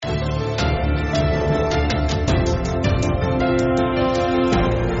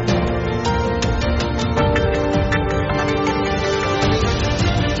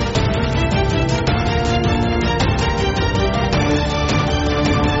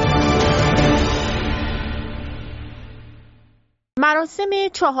مراسم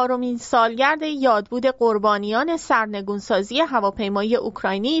 4مین سالگرد یادبود قربانیان سرنگونسازی هواپیمای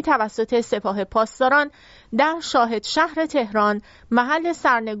اوکراینی توسط سپاه پاسداران در شاهد شهر تهران محل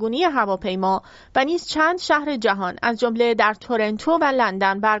سرنگونی هواپیما و نیز چند شهر جهان از جمله در تورنتو و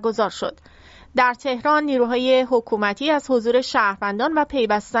لندن برگزار شد. در تهران نیروهای حکومتی از حضور شهروندان و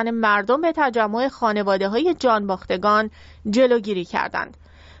پیوستن مردم به تجمع خانواده‌های جانباختگان جلوگیری کردند.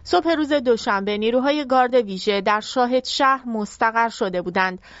 صبح روز دوشنبه نیروهای گارد ویژه در شاهد شهر مستقر شده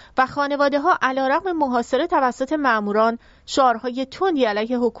بودند و خانواده‌ها علیرغم محاصره توسط ماموران شعارهای تندی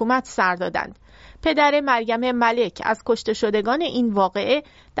علیه حکومت سر دادند. پدر مریم ملک از کشته شدگان این واقعه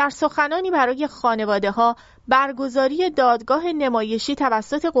در سخنانی برای خانواده‌ها برگزاری دادگاه نمایشی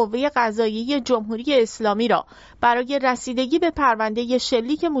توسط قوه قضاییه جمهوری اسلامی را برای رسیدگی به پرونده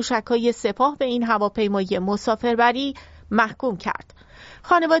شلیک موشک‌های سپاه به این هواپیمای مسافربری محکوم کرد.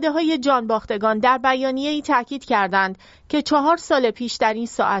 خانواده‌های جانباختگان در بیانیه‌ای تاکید کردند که 4 سال پیش در این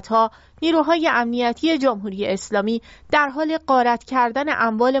ساعتها نیروهای امنیتی جمهوری اسلامی در حال غارت کردن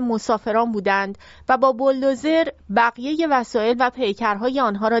اموال مسافران بودند و با بولدوزر بقیه وسایل و پیکرهای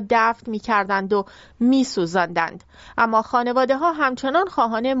آنها را دفن می‌کردند و می‌سوزاندند. اما خانواده‌ها همچنان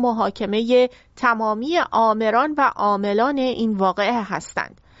خواهان محاکمه تمامی آمران و عاملان این واقعه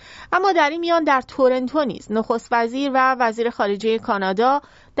هستند. اما در این میان در تورنتو نیز نخست وزیر و وزیر خارجه کانادا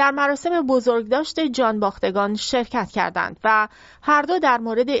در مراسم بزرگداشت جانباختگان شرکت کردند و هر دو در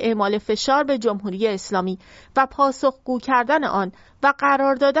مورد اعمال فشار به جمهوری اسلامی و پاسخگو کردن آن و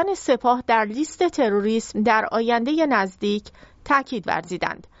قرار دادن سپاه در لیست تروریسم در آینده نزدیک تاکید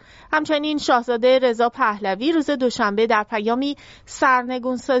ورزیدند. همچنین شاهزاده رضا پهلوی روز دوشنبه در پیامی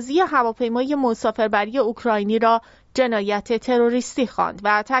سرنگونسازی هواپیمای مسافربری اوکراینی را جنایت تروریستی خواند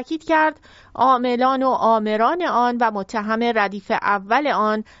و تاکید کرد عاملان و آمران آن و متهم ردیف اول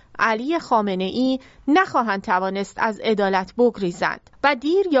آن علی خامنه‌ای نخواهند توانست از عدالت بگریزند و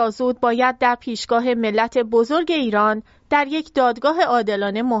دیر یا زود باید در پیشگاه ملت بزرگ ایران در یک دادگاه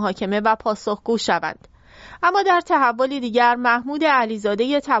عادلانه محاکمه و پاسخگو شوند. اما در تحولی دیگر محمود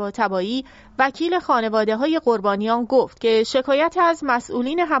علیزاده طباطبایی وکیل خانواده‌های قربانیان گفت که شکایت از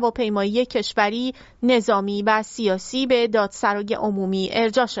مسئولین هواپیمایی کشوری، نظامی و سیاسی به دادسرای عمومی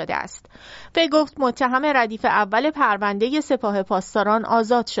ارجاع شده است. وی گفت متهم ردیف اول پرونده سپاه پاسداران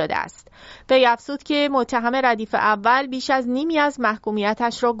آزاد شده است. وی افزود که متهم ردیف اول بیش از نیمی از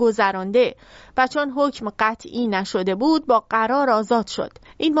محکومیتش را گذرانده و چون حکم قطعی نشده بود با قرار آزاد شد.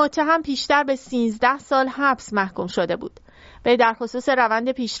 این متهم پیشتر به 13 سال حبس محکوم شده بود. وی در خصوص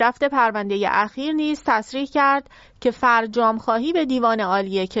روند پیشرفت پرونده اخیر نیز تصریح کرد که فرجام‌خواهی به دیوان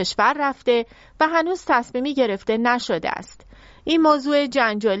عالی کشور رفته و هنوز تصمیمی گرفته نشده است. این موضوع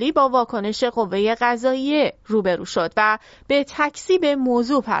جنجالی با واکنش قوه قضاییه روبرو شد و به تکذیب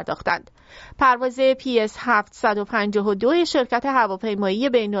موضوع پرداختند. پرواز PS 752 شرکت هواپیمایی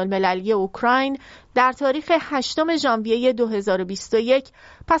بین‌المللی اوکراین در تاریخ 8 ژانویه 2021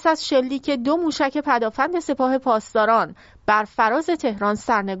 پس از شلیک 2 موشک پدافند سپاه پاسداران بر فراز تهران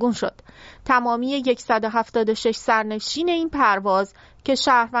سرنگون شد. تمامی 176 سرنشین این پرواز که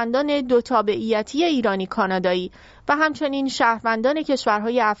شهروندان 2 تابعیتی ایرانی کانادایی و همچنین شهروندان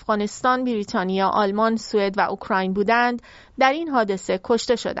کشورهای افغانستان، بریتانیا، آلمان، سوئد و اوکراین بودند، در این حادثه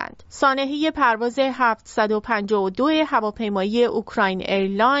کشته شدند. سانحه پرواز 752 هواپیمایی اوکراین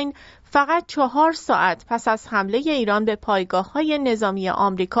ایرلاین فقط 4 ساعت پس از حمله ایران به پایگاه‌های نظامی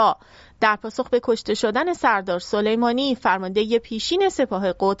آمریکا در پاسخ به کشته شدن سردار سلیمانی فرمانده پیشین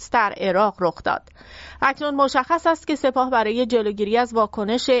سپاه قدس در عراق رخ داد. اکنون مشخص است که سپاه برای جلوگیری از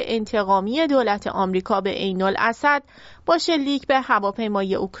واکنش انتقامی دولت آمریکا به عین‌الاسد با شلیک به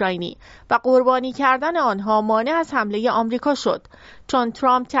هواپیمای اوکراینی و قربانی کردن آنها مانع از حمله آمریکا شد، چون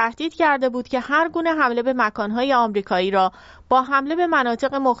ترامپ تهدید کرده بود که هر گونه حمله به مکانهای آمریکایی را با حمله به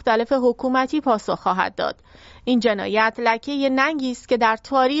مناطق مختلف حکومتی پاسخ خواهد داد. این جنایت لکه ننگی است که در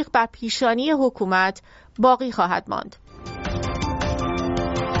تاریخ بر پیشانی حکومت باقی خواهد ماند.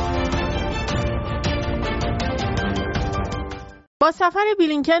 با سفر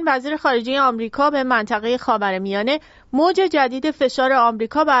بلینکن وزیر خارجه آمریکا به منطقه خاورمیانه، موج جدید فشار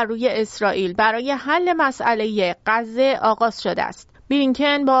آمریکا بر روی اسرائیل برای حل مسئله غزه آغاز شده است.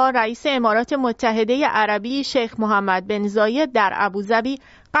 بلینکن با رئیس امارات متحده عربی شیخ محمد بن زاید در ابوظبی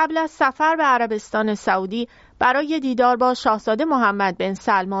قبل از سفر به عربستان سعودی برای دیدار با شاهزاده محمد بن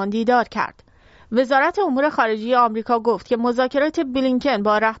سلمان دیدار کرد. وزارت امور خارجه آمریکا گفت که مذاکرات بلینکن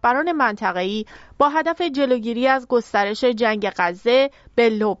با رهبران منطقه‌ای با هدف جلوگیری از گسترش جنگ غزه به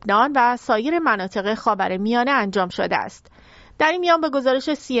لبنان و سایر مناطق خاورمیانه انجام شده است. در این میان به گزارش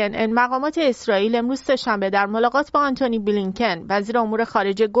CNN مقامات اسرائیل امروز سه‌شنبه در ملاقات با آنتونی بلینکن وزیر امور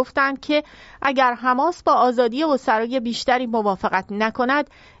خارجه گفتند که اگر حماس با آزادی اسرای بیشتری موافقت نکند،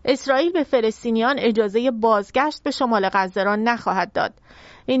 اسرائیل به فلسطینیان اجازه بازگشت به شمال غزه را نخواهد داد.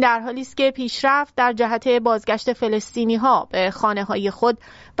 این در حالی است که پیشرفت در جهت بازگشت فلسطینی‌ها به خانه‌های خود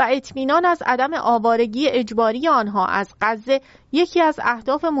و اطمینان از عدم آوارگی اجباری آنها از غزه یکی از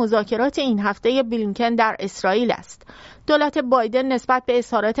اهداف مذاکرات این هفته بلینکن در اسرائیل است. دولت بایدن نسبت به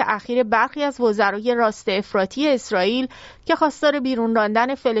اظهارات اخیر برخی از وزرای راست افراطی اسرائیل که خواستار بیرون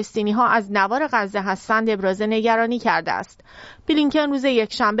راندن فلسطینی‌ها از نوار غزه هستند ابراز نگرانی کرده است. بلینکن روز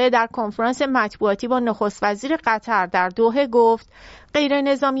یکشنبه در کنفرانس مطبوعاتی با نخست وزیر قطر در دوحه گفت غیر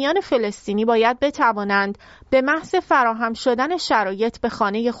نظامیان فلسطینی باید بتوانند به محض فراهم شدن شرایط به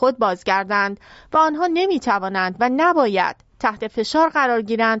خانه خود بازگردند و آنها نمیتوانند و نباید تحت فشار قرار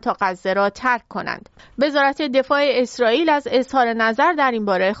گیرند تا غزه را ترک کنند. وزارت دفاع اسرائیل از اظهار نظر در این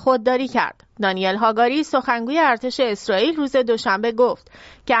باره خودداری کرد. دانیل هاگاری سخنگوی ارتش اسرائیل روز دوشنبه گفت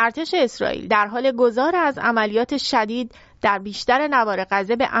که ارتش اسرائیل در حال گذار از عملیات شدید در بیشتر نوار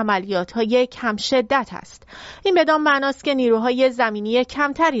غزه به عملیات‌های کم شدت است. این بدان معناست که نیروهای زمینی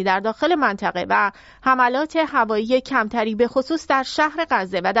کمتری در داخل منطقه و حملات هوایی کمتری به خصوص در شهر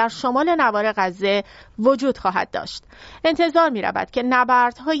غزه و در شمال نوار غزه وجود خواهد داشت. انتظار می‌رود که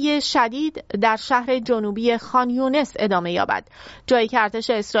نبردهای شدید در شهر جنوبی خان یونس ادامه یابد، جایی که ارتش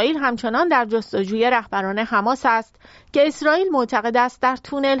اسرائیل همچنان در جستجوی رهبران حماس است که اسرائیل معتقد است در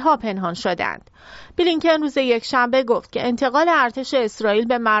تونل‌ها پنهان شدند. بلینکن روز یکشنبه گفت که انتقال ارتش اسرائیل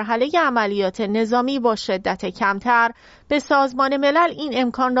به مرحله عملیات نظامی با شدت کمتر به سازمان ملل این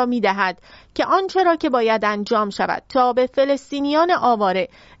امکان را می‌دهد که آنچه را که باید انجام شود تا به فلسطینیان آواره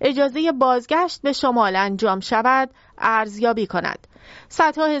اجازه بازگشت به شمال انجام شود ارزیابی کند.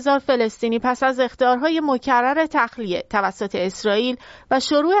 صدها هزار فلسطینی پس از اخطارهای مکرر تخلیه توسط اسرائیل و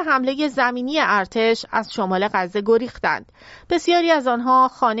شروع حمله زمینی ارتش از شمال غزه گریختند. بسیاری از آنها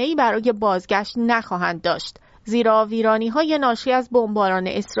خانه‌ای برای بازگشت نخواهند داشت، زیرا ویرانی‌های ناشی از بمباران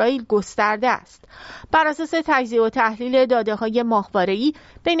اسرائیل گسترده است. بر اساس تجزیه و تحلیل داده‌های ماهواره‌ای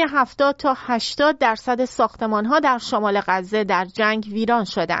بین 70 تا 80% ساختمان‌ها در شمال غزه در جنگ ویران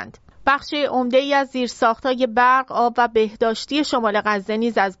شدند. بخش عمده‌ای از زیرساخت‌های برق، آب و بهداشتی شمال غزه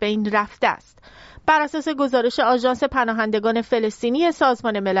نیز از بین رفته است. بر اساس گزارش آژانس پناهندگان فلسطینی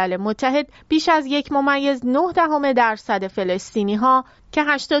سازمان ملل متحد، بیش از 1.9% فلسطینی‌ها که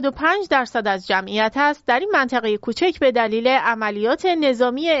 85% از جمعیت است، در این منطقه کوچک به دلیل عملیات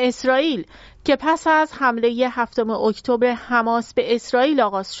نظامی اسرائیل که پس از حمله 7 اکتبر حماس به اسرائیل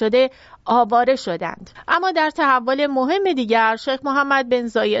آغاز شده آواره شدند. اما در تحول مهم دیگر، شیخ محمد بن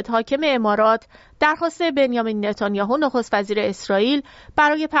زاید حاکم امارات درخواست بنیامین نتانیاهو نخست وزیر اسرائیل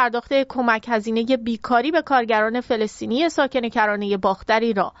برای پرداخت کمک هزینه بیکاری به کارگران فلسطینی ساکن کرانه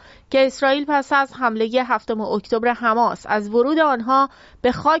باختری را که اسرائیل پس از حمله 7 اکتبر حماس از ورود آنها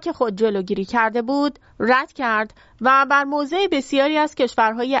به خاک خود جلوگیری کرده بود، رد کرد و بر موضع بسیاری از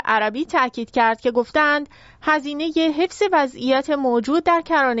کشورهای عربی تاکید کرد که گفتند هزینه حفظ وضعیت موجود در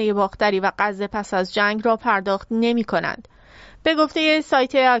کرانه باختری و غزه پس از جنگ را پرداخت نمی کنند. به گفته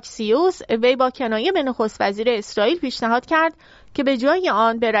سایت اکسیوس، وی با کنایه به نخست وزیر اسرائیل پیشنهاد کرد که به جای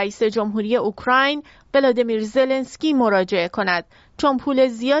آن به رئیس جمهوری اوکراین ولادیمیر زلنسکی مراجعه کند، چون پول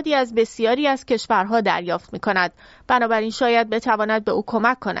زیادی از بسیاری از کشورها دریافت می کند، بنابراین شاید بتواند به او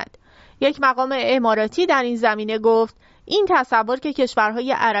کمک کند. یک مقام اماراتی در این زمینه گفت این تصور که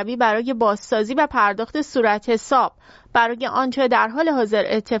کشورهای عربی برای بازسازی و پرداخت صورت حساب برای آنچه در حال حاضر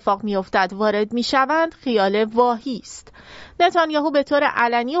اتفاق می‌افتد وارد می‌شوند خیال واهی است. نتانیاهو به طور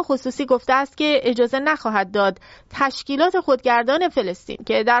علنی و خصوصی گفته است که اجازه نخواهد داد تشکیلات خودگردان فلسطین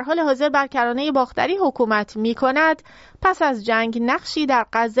که در حال حاضر بر کرانه باختری حکومت می‌کند پس از جنگ نقشی در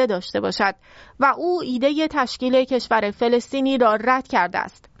غزه داشته باشد و او ایده تشکیل کشور فلسطینی را رد کرده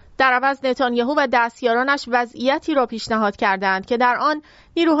است. در عوض نتانیاهو و دستیارانش وضعیتی را پیشنهاد کردند که در آن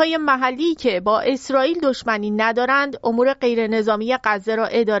نیروهای محلی که با اسرائیل دشمنی ندارند امور غیر نظامی غزه را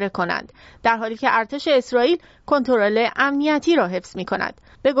اداره کنند، در حالی که ارتش اسرائیل کنترل امنیتی را حفظ می‌کند.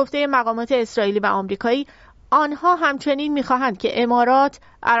 به گفته مقامات اسرائیلی و آمریکایی، آنها همچنین می‌خواهند که امارات،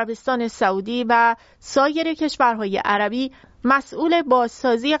 عربستان سعودی و سایر کشورهای عربی مسئول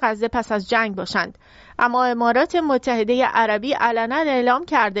بازسازی غزه پس از جنگ باشند. اما امارات متحده عربی علنا اعلام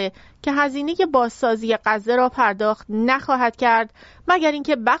کرده که هزینه بازسازی غزه را پرداخت نخواهد کرد مگر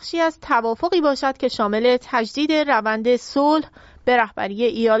اینکه بخشی از توافقی باشد که شامل تجدید روند صلح به رهبری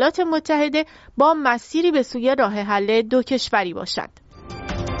ایالات متحده با مسیری به سوی راه حل دو کشوری باشد.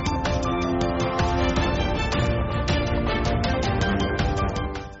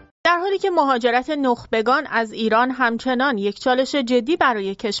 در حالی حالی که مهاجرت نخبگان از ایران همچنان یک چالش جدی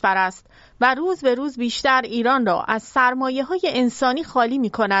برای کشور است و روز به روز بیشتر ایران را از سرمایه‌های انسانی خالی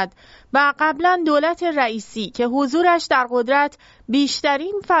می‌کند و قبلا دولت رئیسی که حضورش در قدرت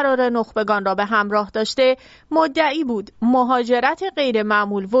بیشترین فرار نخبگان را به همراه داشته مدعی بود مهاجرت غیر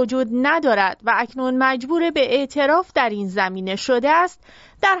معمول وجود ندارد و اکنون مجبور به اعتراف در این زمینه شده است،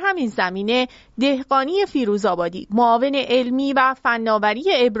 در همین زمینه دهقانی فیروزآبادی، معاون علمی و فناوری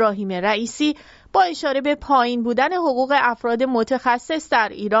ابراهیم رئیسی با اشاره به پایین بودن حقوق افراد متخصص در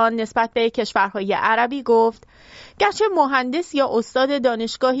ایران نسبت به کشورهای عربی گفت گرچه مهندس یا استاد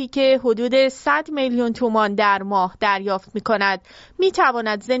دانشگاهی که حدود 100 میلیون تومان در ماه دریافت می‌کند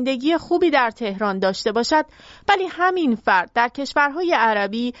می‌تواند زندگی خوبی در تهران داشته باشد، ولی همین فرد در کشورهای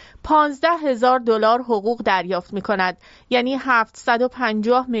عربی 15,000 دلار حقوق دریافت می‌کند، یعنی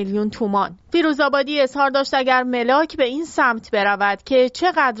 750 میلیون تومان. فیروزآبادی اظهار داشت اگر ملاک به این سمت برود که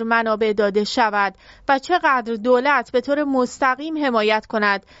چقدر منابع داده شود و چقدر دولت به طور مستقیم حمایت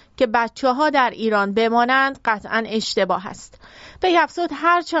کند که بچه‌ها در ایران بمانند قطعاً اشتباه است. به افزود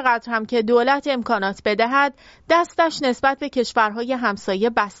هر چقدر هم که دولت امکانات بدهد دستش نسبت به کشورهای همسایه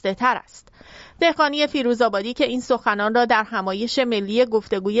بسته تر است. دهقانی فیروزآبادی که این سخنان را در همایش ملی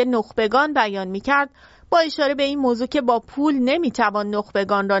گفتگوی نخبگان بیان می‌کرد با اشاره به این موضوع که با پول نمی‌توان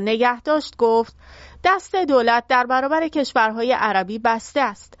نخبگان را نگه داشت گفت دست دولت در برابر کشورهای عربی بسته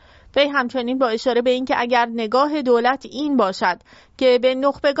است. وی همچنین با اشاره به این که اگر نگاه دولت این باشد که به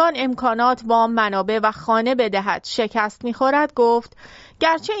نخبگان امکانات، وام، منابع و خانه بدهد شکست می‌خورد گفت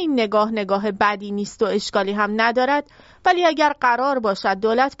گرچه این نگاه بدی نیست و اشکالی هم ندارد، ولی اگر قرار باشد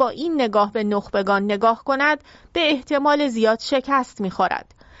دولت با این نگاه به نخبگان نگاه کند به احتمال زیاد شکست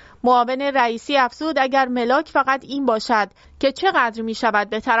می‌خورد. معاون رئیسی افزود اگر ملاک فقط این باشد که چقدر می‌شود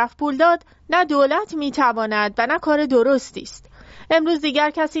به طرف پول داد، نه دولت می‌تواند و نه کار درستی است. امروز دیگر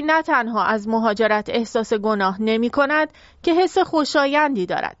کسی نه تنها از مهاجرت احساس گناه نمی کند که حس خوشایندی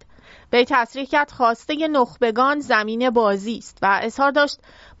دارد. وی تصریح کرد خواسته نخبگان زمین بازی است و اظهار داشت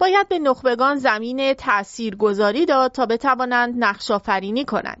باید به نخبگان زمین تاثیرگذاری داد تا بتوانند نقش آفرینی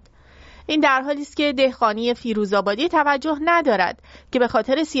کنند. این در حالی است که دهقانی فیروزآبادی توجه ندارد که به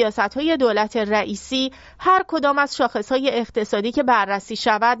خاطر سیاست‌های دولت رئیسی هر کدام از شاخص‌های اقتصادی که بررسی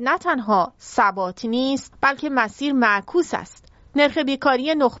شود نه تنها ثبات نیست بلکه مسیر معکوس است. نرخ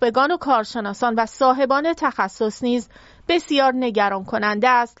بیکاری نخبگان و کارشناسان و صاحبان تخصص نیز بسیار نگران کننده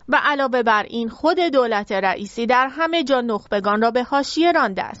است و علاوه بر این خود دولت رئیسی در همه جا نخبگان را به حاشیه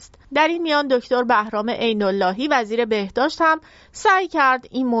رانده است. در این میان دکتر برنامه عین‌اللهی وزیر بهداشت هم سعی کرد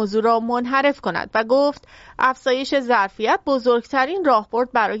این موضوع را منحرف کند و گفت افزایش ظرفیت بزرگترین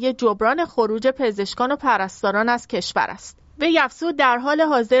راهبرد برای جبران خروج پزشکان و پرستاران از کشور است. وی افزود در حال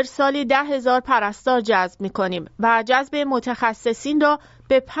حاضر سالی 10,000 پرستار جذب می‌کنیم و جذب متخصصین را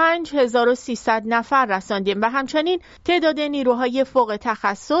به 5,300 نفر رساندیم و همچنین تعداد نیروهای فوق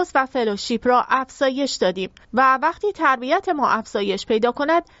تخصص و فلوشیپ را افزایش دادیم و وقتی تربیت ما افزایش پیدا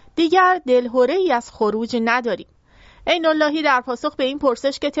کند دیگر دلهره‌ای از خروج نداریم. عین‌اللهی در پاسخ به این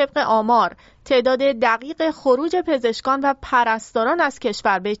پرسش که طبق آمار تعداد دقیق خروج پزشکان و پرستاران از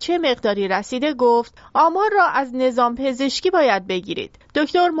کشور به چه مقداری رسیده گفت آمار را از نظام پزشکی باید بگیرید.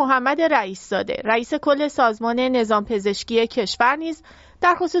 دکتر محمد رئیس‌زاده رئیس کل سازمان نظام پزشکی کشور نیز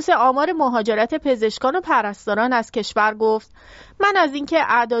در خصوص آمار مهاجرت پزشکان و پرستاران از کشور گفت من از اینکه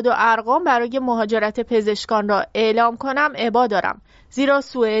اعداد و ارقام برای مهاجرت پزشکان را اعلام کنم ابا دارم، زیرا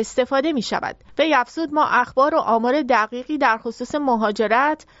سوء استفاده می شود. وی افزود ما اخبار و آمار دقیقی در خصوص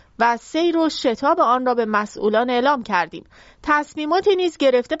مهاجرت و سیر و شتاب آن را به مسئولان اعلام کردیم. تصمیماتی نیز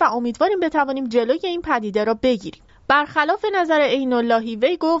گرفته و امیدواریم بتوانیم جلوی این پدیده را بگیریم. برخلاف نظر عین‌اللهی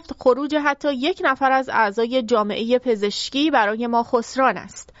وی گفت خروج حتی یک نفر از اعضای جامعه پزشکی برای ما خسران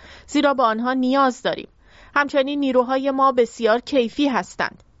است، زیرا به آنها نیاز داریم. همچنین نیروهای ما بسیار کیفی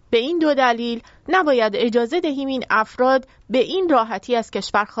هستند. به این دو دلیل نباید اجازه دهیم این افراد به این راحتی از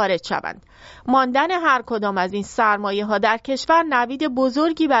کشور خارج شوند. ماندن هر کدام از این سرمایه‌ها در کشور نوید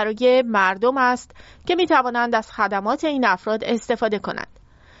بزرگی برای مردم است که می‌توانند از خدمات این افراد استفاده کنند.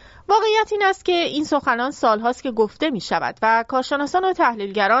 واقعیت این است که این سخنان سالهاست که گفته می شود و کارشناسان و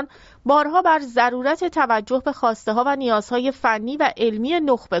تحلیلگران بارها بر ضرورت توجه به خواسته ها و نیازهای فنی و علمی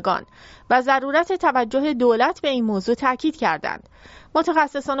نخبگان و ضرورت توجه دولت به این موضوع تاکید کردند.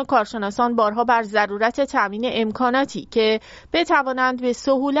 متخصصان و کارشناسان بارها بر ضرورت تامین امکاناتی که بتوانند به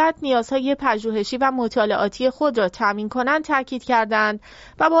سهولت نیازهای پژوهشی و مطالعاتی خود را تامین کنند تاکید کردند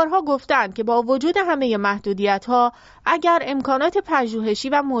و بارها گفتند که با وجود همه محدودیت‌ها اگر امکانات پژوهشی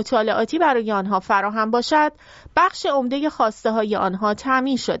و مطالعاتی برای آنها فراهم باشد بخش عمده خواسته‌های آنها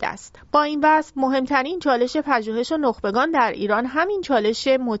تامین شده است. است. با این وصف مهمترین چالش پژوهش و نخبگان در ایران همین چالش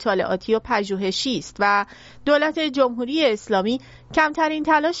مطالعاتی و پژوهشی است و دولت جمهوری اسلامی کمترین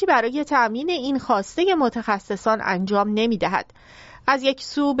تلاشی برای تأمین این خواسته متخصصان انجام نمی‌دهد. از یک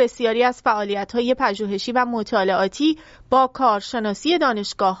سو بسیاری از فعالیت‌های پژوهشی و مطالعاتی با کارشناسی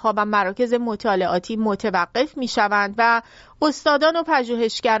دانشگاه‌ها و مراکز مطالعاتی متوقف می‌شوند و استادان و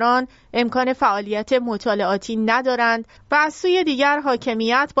پژوهشگران امکان فعالیت مطالعاتی ندارند و از سوی دیگر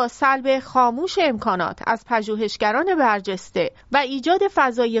حاکمیت با سلب خاموش امکانات از پژوهشگران برجسته و ایجاد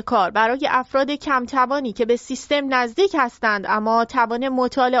فضای کار برای افراد کم‌توانی که به سیستم نزدیک هستند اما توان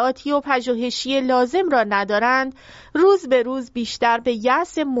مطالعاتی و پژوهشی لازم را ندارند، روز به روز بیشتر به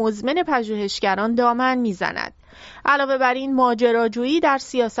یأس مزمن پژوهشگران دامن می‌زند. علاوه بر این ماجراجویی در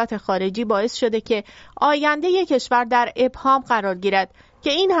سیاست خارجی باعث شده که آینده کشور در ابهام قرار گیرد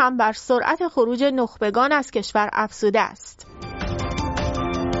که این هم بر سرعت خروج نخبگان از کشور افزوده است.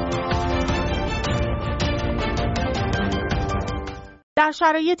 در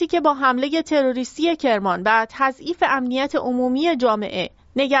شرایطی که با حمله تروریستی کرمان و تضعیف امنیت عمومی جامعه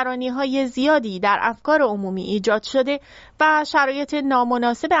نگرانی‌های زیادی در افکار عمومی ایجاد شده و شرایط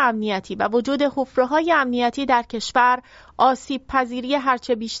نامناسب امنیتی و وجود حفره‌های امنیتی در کشور آسیب پذیری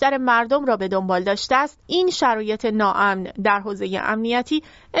هرچه بیشتر مردم را به دنبال داشته است، این شرایط ناامن در حوزه امنیتی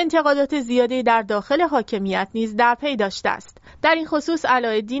انتقادات زیادی در داخل حاکمیت نیز در پی داشته است. در این خصوص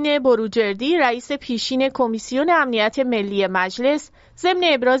علایالدین بروجردی رئیس پیشین کمیسیون امنیت ملی مجلس ضمن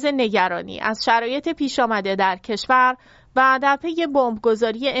ابراز نگرانی از شرایط پیش آمده در کشور و در پی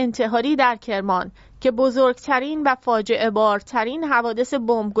بمبگذاری انتحاری در کرمان که بزرگترین و فاجعه بارترین حوادث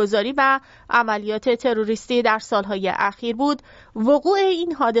بمبگذاری و عملیات تروریستی در سالهای اخیر بود، وقوع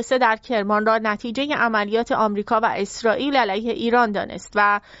این حادثه در کرمان را نتیجه عملیات آمریکا و اسرائیل علیه ایران دانست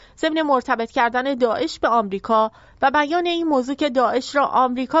و ضمن مرتبط کردن داعش به آمریکا و بیان این موضوع که داعش را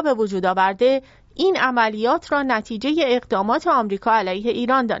آمریکا به وجود آورده، این عملیات را نتیجه اقدامات آمریکا علیه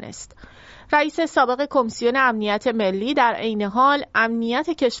ایران دانست. رئیس سابق کمیسیون امنیت ملی در عین حال امنیت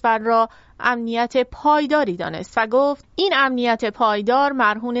کشور را امنیت پایداری دانست و گفت این امنیت پایدار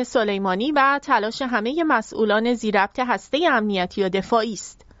مرهون سلیمانی و تلاش همه مسئولان ذی‌ربط هسته امنیتی و دفاعی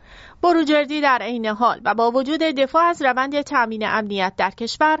است. بروجردی در عین حال و با وجود دفاع از روند تامین امنیت در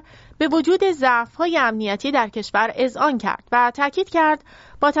کشور به وجود ضعف‌های امنیتی در کشور اذعان کرد و تاکید کرد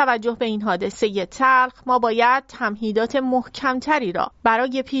با توجه به این حادثه تلخ ما باید تمهیدات محکمتری را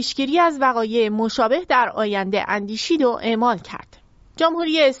برای پیشگیری از وقایع مشابه در آینده اندیشید و اعمال کرد.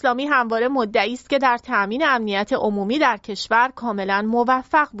 جمهوری اسلامی همواره مدعی است که در تأمین امنیت عمومی در کشور کاملا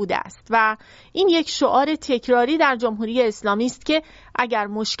موفق بوده است و این یک شعار تکراری در جمهوری اسلامی است که اگر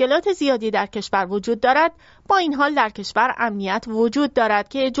مشکلات زیادی در کشور وجود دارد، با این حال در کشور امنیت وجود دارد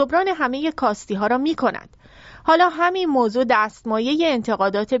که جبران همه کاستی‌ها را می‌کند. حالا همین موضوع دستمایه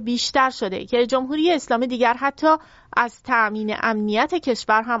انتقادات بیشتر شده که جمهوری اسلامی دیگر حتی از تأمین امنیت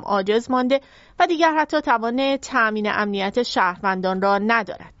کشور هم عاجز مانده و دیگر حتی توان تأمین امنیت شهروندان را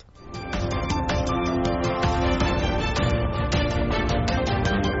ندارد.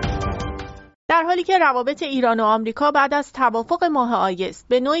 در حالی که روابط ایران و آمریکا بعد از توافق ماه آگوست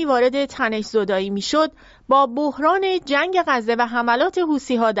به نوعی وارد تنش‌زدایی میشد، با بحران جنگ غزه و حملات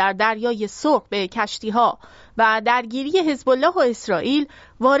حوثی‌ها در دریای سرخ به کشتی‌ها و درگیری حزب الله و اسرائیل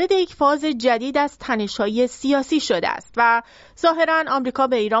وارد یک فاز جدید از تنش‌های سیاسی شده است و ظاهراً آمریکا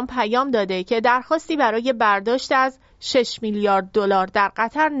به ایران پیام داده که درخواستی برای برداشت از 6 میلیارد دلار در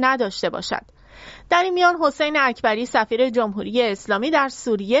قطر نداشته باشد. در این میان حسین اکبری سفیر جمهوری اسلامی در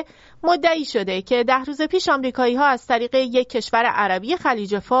سوریه مدعی شده که 10 روز پیش آمریکایی‌ها از طریق یک کشور عربی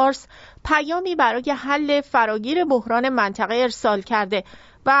خلیج فارس پیامی برای حل فراگیر بحران منطقه ارسال کرده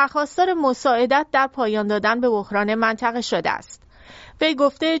و خواستار مساعدت در پایان دادن به بحران منطقه شده است. وی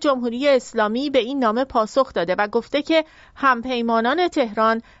گفته جمهوری اسلامی به این نامه پاسخ داده و گفته که همپیمانان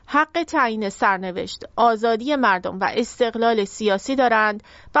تهران حق تعیین سرنوشت، آزادی مردم و استقلال سیاسی دارند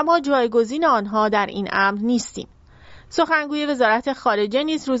و ما جایگزین آنها در این امر نیستیم. سخنگوی وزارت خارجه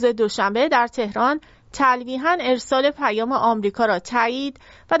نیز روز دوشنبه در تهران تلویحاً ارسال پیام آمریکا را تایید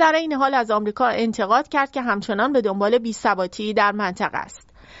و در این حال از آمریکا انتقاد کرد که همچنان به دنبال بی‌ثباتی در منطقه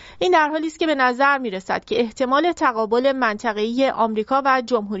است. این در حالی است که به نظر می‌رسد که احتمال تقابل منطقه‌ای آمریکا و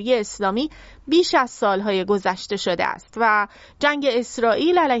جمهوری اسلامی بیش از سالهای گذشته شده است و جنگ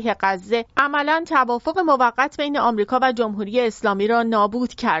اسرائیل علیه غزه عملاً توافق موقت بین آمریکا و جمهوری اسلامی را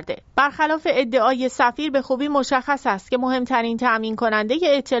نابود کرده. برخلاف ادعای سفیر به خوبی مشخص است که مهمترین تأمین کننده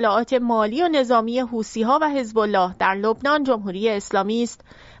اطلاعات مالی و نظامی حوثی‌ها و حزب الله در لبنان جمهوری اسلامی است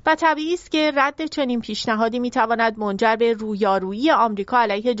و طبیعی است که رد چنین پیشنهادی می‌تواند منجر به رویارویی آمریکا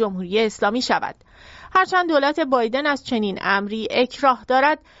علیه جمهوری اسلامی شود. هرچند دولت بایدن از چنین امری اکراه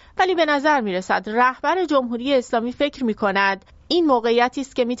دارد، ولی به نظر می‌رسد رهبر جمهوری اسلامی فکر می‌کند این موقعیتی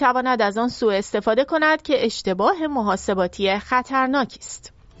است که می‌تواند از آن سوء استفاده کند که اشتباه محاسباتی خطرناکی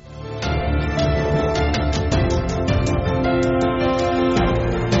است.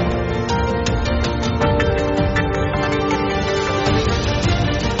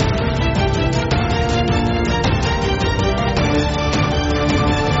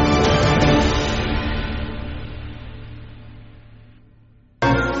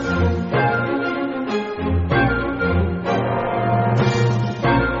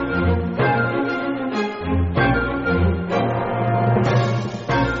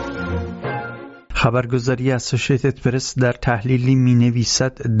 خبرگزاری اسوسییتد پرس در تحلیلی می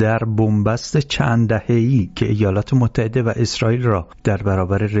نویسد در بنبست چند دهه‌ای که ایالات متحده و اسرائیل را در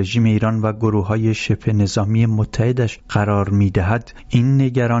برابر رژیم ایران و گروه‌های شبه نظامی متحدش قرار می دهد، این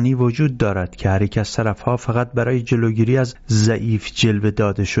نگرانی وجود دارد که هر یک از طرف‌ها فقط برای جلوگیری از ضعیف جلوه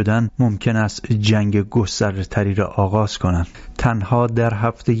داده شدن ممکن است جنگ گسترده‌تری را آغاز کنند. تنها در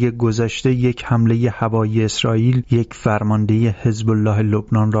هفته گذشته یک حمله هوایی اسرائیل یک فرمانده حزب الله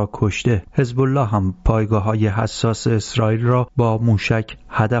لبنان را کشته. حزب الله هم پایگاه‌های حساس اسرائیل را با موشک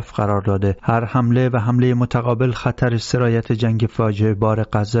هدف قرار داده. هر حمله و حمله متقابل خطر سرایت جنگ فاجعه بار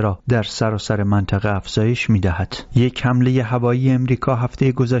غزه را در سراسر منطقه افزایش می‌دهد. یک حمله هوایی امریکا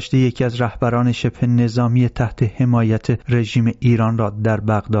هفته گذشته یکی از رهبران شبه نظامی تحت حمایت رژیم ایران را در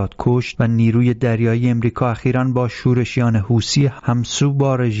بغداد کشت و نیروی دریایی امریکا اخیراً با شورشیان حوثی همسو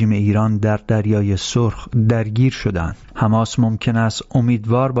با رژیم ایران در دریای سرخ درگیر شدند. حماس ممکن است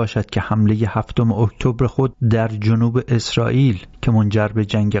امیدوار باشد که حمله 7 اکتبر خود در جنوب اسرائیل که منجر به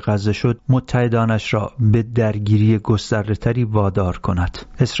جنگ غزه شد متحدانش را به درگیری گسترده‌تری وادار کند.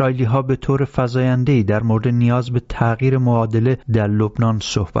 اسرائیلی‌ها به طور فزاینده‌ای در مورد نیاز به تغییر معادله در لبنان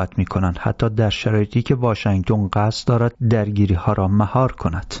صحبت می‌کنند، حتی در شرایطی که واشنگتن قصد دارد درگیری‌ها را مهار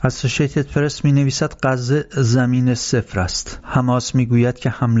کند. اسوسییتد پرس می‌نویسد غزه زمین صفر است. حماس می‌گوید که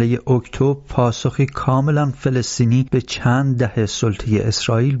حمله اکتبر پاسخی کاملا فلسطینی به چند دهه سلطه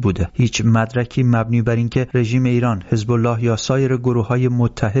اسرائیل بوده. هیچ مدرکی مبنی بر اینکه رژیم ایران، حزب الله یا سایر گروه‌های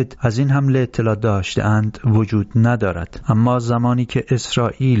متحد از این حمله اطلاع داشته‌اند وجود ندارد. اما زمانی که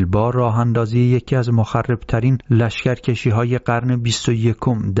اسرائیل با راه اندازی یکی از مخربترین لشکرکشی‌های قرن 21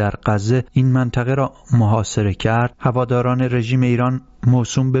 در غزه این منطقه را محاصره کرد، هواداران رژیم ایران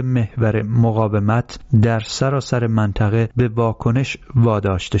موسوم به محور مقاومت در سراسر منطقه به واکنش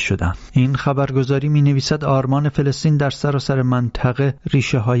واداشته شدند. این خبرگزاری می نویسد آرمان فلسطین در سراسر منطقه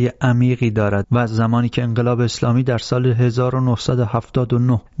ریشه های عمیقی دارد و زمانی که انقلاب اسلامی در سال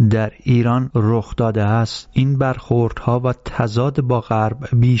 1979 در ایران رخ داده است، این برخوردها و تضاد با غرب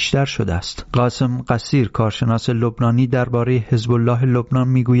بیشتر شده است. قاسم قصیر، کارشناس لبنانی درباره حزب الله لبنان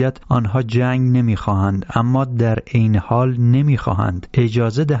میگوید آنها جنگ نمیخواهند، اما در عین حال نمیخواهند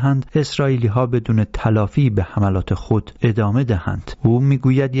اجازه دهند اسرائیلی ها بدون تلافی به حملات خود ادامه دهند. او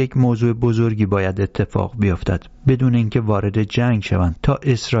میگوید یک موضوع بزرگی باید اتفاق بیفتد بدون اینکه وارد جنگ شوند تا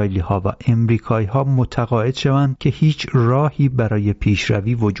اسرائیلی ها و امریکایی ها متقاعد شوند که هیچ راهی برای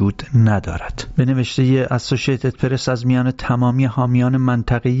پیشروی وجود ندارد. به نوشته اسوسییتد پرس از میان تمامی حامیان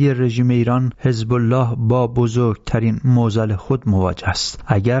منطقه‌ای رژیم ایران، حزب الله با بزرگترین معضل خود مواجه است.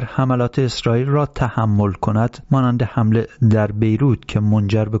 اگر حملات اسرائیل را تحمل کند، مانند حمله در بیروت که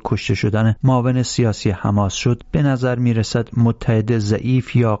منجر به کشته شدن معاون سیاسی حماس شد، به نظر میرسد متحد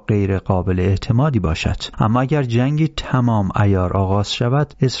ضعیف یا غیر قابل اعتمادی باشد. اما اگر جنگی تمام عیار آغاز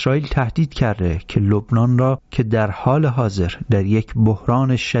شود، اسرائیل تهدید کرده که لبنان را که در حال حاضر در یک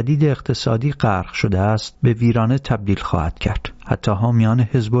بحران شدید اقتصادی غرق شده است به ویرانه تبدیل خواهد کرد. حتی حامیان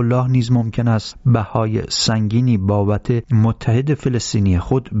حزب الله نیز ممکن است بهای سنگینی بابت متحد فلسطینی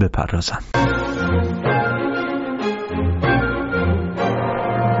خود بپردازند.